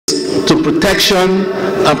to protection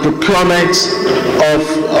and procurement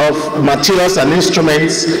of materials and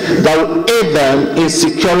instruments that will aid them in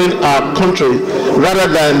securing our country rather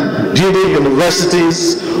than building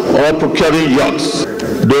universities or procuring yachts.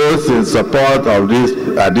 Those in support of this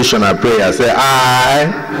additional prayer say aye.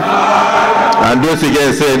 Aye. And those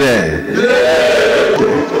against say nay.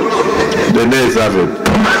 The nays have it.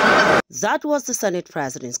 That was the Senate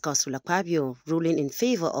President Godswill Akpabio ruling in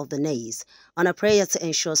favor of the nays on a prayer to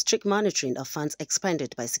ensure strict monitoring of funds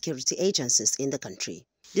expended by security agencies in the country.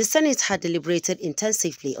 The Senate had deliberated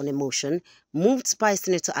intensively on a motion moved by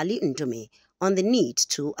Senator Ali Ndume on the need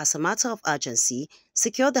to, as a matter of urgency,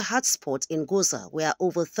 secure the hotspot in Gwoza where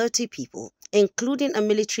over 30 people, including a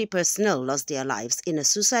military personnel, lost their lives in a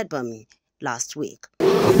suicide bombing last week.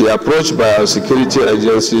 The approach by our security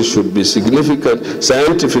agencies should be significant,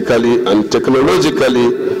 scientifically and technologically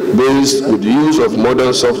based with the use of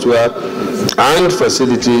modern software and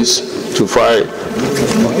facilities to fight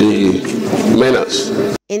the menace.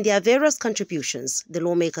 In their various contributions, the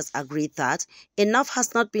lawmakers agreed that enough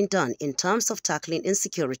has not been done in terms of tackling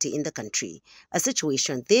insecurity in the country, a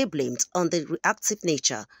situation they blamed on the reactive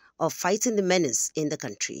nature of fighting the menace in the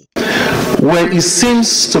country. When it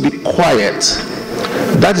seems to be quiet,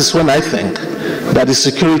 that is when I think that the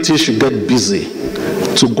security should get busy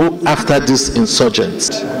to go after these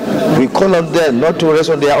insurgents. We call on them not to rest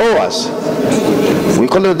on their oars. We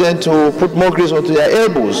call on them to put more grease onto their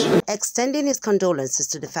elbows. Extending his condolences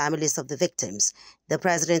to the families of the victims, the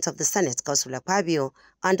President of the Senate, Godswill Akpabio,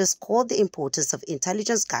 underscored the importance of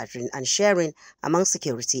intelligence gathering and sharing among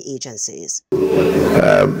security agencies.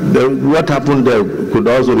 What happened there could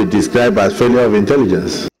also be described as failure of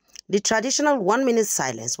intelligence. The traditional 1-minute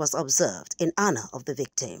silence was observed in honor of the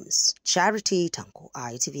victims. Charity Tanko,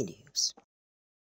 ITV News.